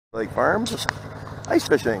Lake Farms, ice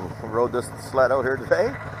fishing. I rode this sled out here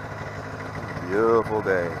today. Beautiful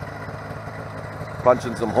day.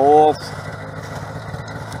 Punching some holes.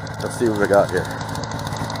 Let's see what we got here.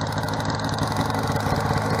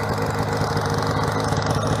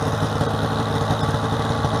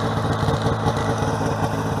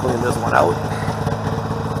 Clean this one out.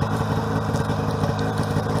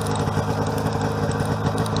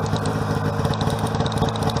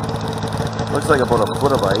 Looks like about a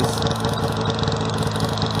foot of ice.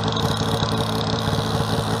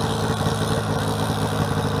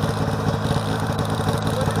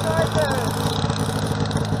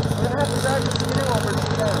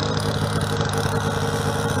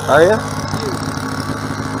 Are you?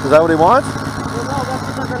 Is that what he wants? Well, no, that's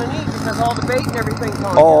what they're going to need because all the bait and everything's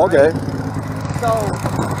on. Oh, here, okay. Right? So,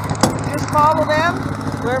 just follow them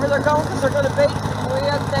wherever they're going because they're going to bait way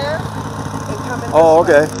out there and come in. Oh,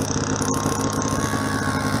 okay.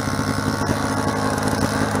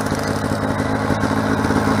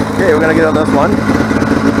 Okay, we're going to get on this one.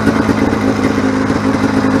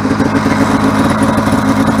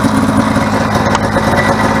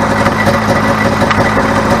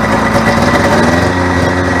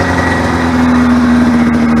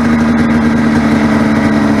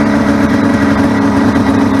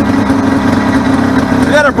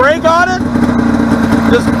 You got a brake on it?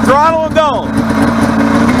 Just throttle and go.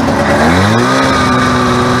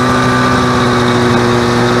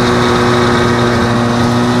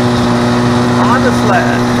 On the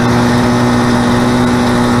sled.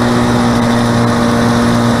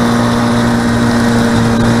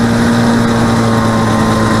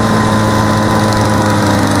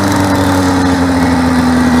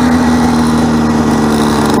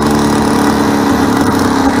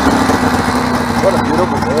 What a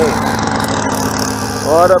beautiful day.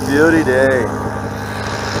 What a beauty day.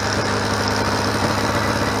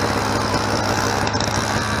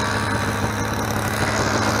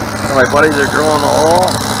 My buddies are drilling the hole.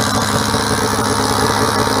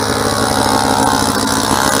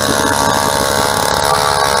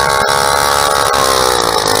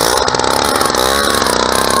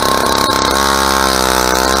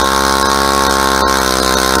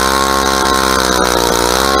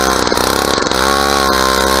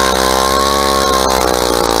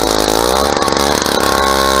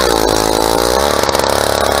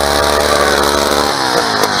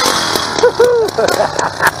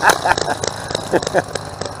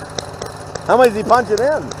 How many is he punching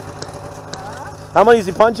in? How many is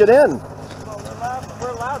he punching in? Well, we're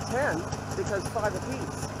allowed 10 because 5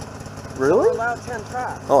 apiece. Really? So we're allowed 10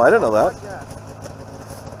 traps. Oh, I didn't know that.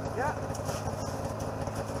 Yeah.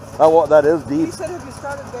 Oh, well, that is deep. He said, have you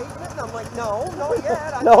started baiting it? And I'm like, no, not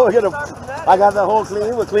yet. No, we're gonna. I got the whole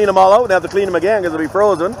clean. We'll clean them all out and have to clean them again because they'll be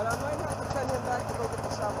frozen. But I might have to send him back to go get the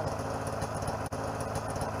shovel.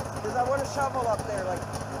 Because I want a shovel up there. Like,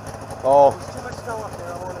 Oh, there's too much snow up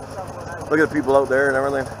there. I want to shovel it out. look at the people out there and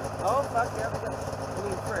everything. Oh, fuck yeah.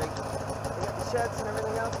 Frig. They got the sheds and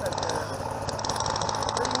everything else out there.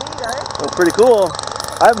 Pretty neat, eh? That's pretty cool.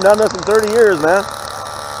 I haven't done this in 30 years, man.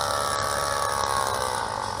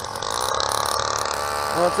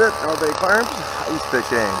 Well, that's it. North Lake Farms, ice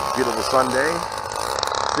fishing. Beautiful Sunday.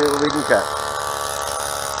 See what we can catch.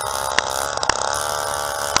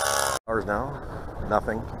 Hours now.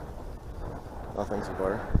 Nothing. Nothing so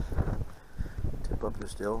far. Tip up here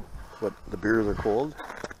still, but the beers are cold.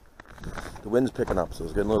 The wind's picking up, so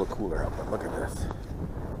it's getting a little cooler out. But look at this.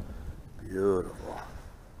 Beautiful.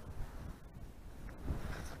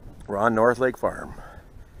 We're on North Lake Farm.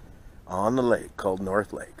 On the lake called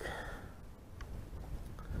North Lake.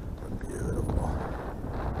 Beautiful.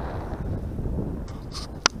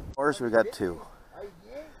 Of course, we got 2.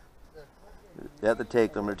 You have to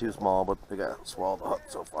take them, they're too small, but they got swallowed the hook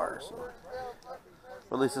so far. So.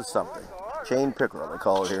 But at least it's something. Chain pickerel, they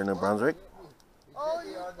call it here in New Brunswick.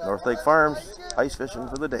 North Lake Farms, ice fishing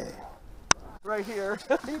for the day. Right here.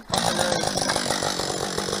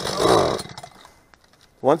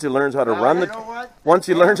 Once he learns how to run the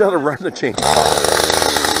chain. For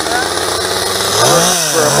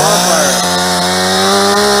a bonfire.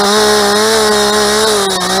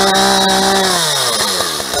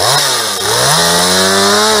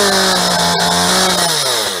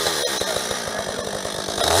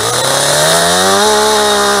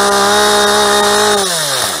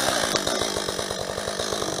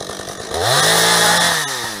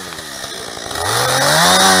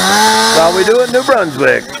 That's how we do it in New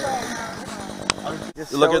Brunswick.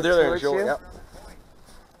 Look at there. Show it. Yep.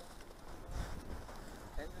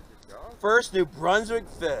 First New Brunswick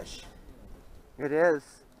fish. It is.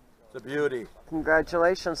 It's a beauty.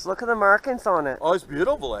 Congratulations. Look at the markings on it. Oh, it's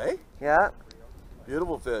beautiful, eh? Yeah.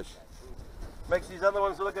 Beautiful fish. Makes these other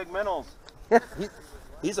ones look like minnows.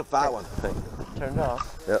 He's a fat one. Turned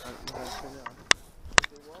off. Yep.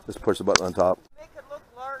 Just push the button on top. Make it look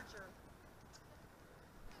larger.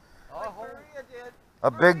 Like Maria did. A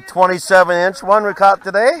big 27-inch one we caught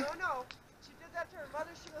today. No, no. She did that to her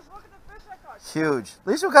mother. She goes, look at the fish I caught. Huge. At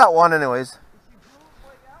least we got one anyways.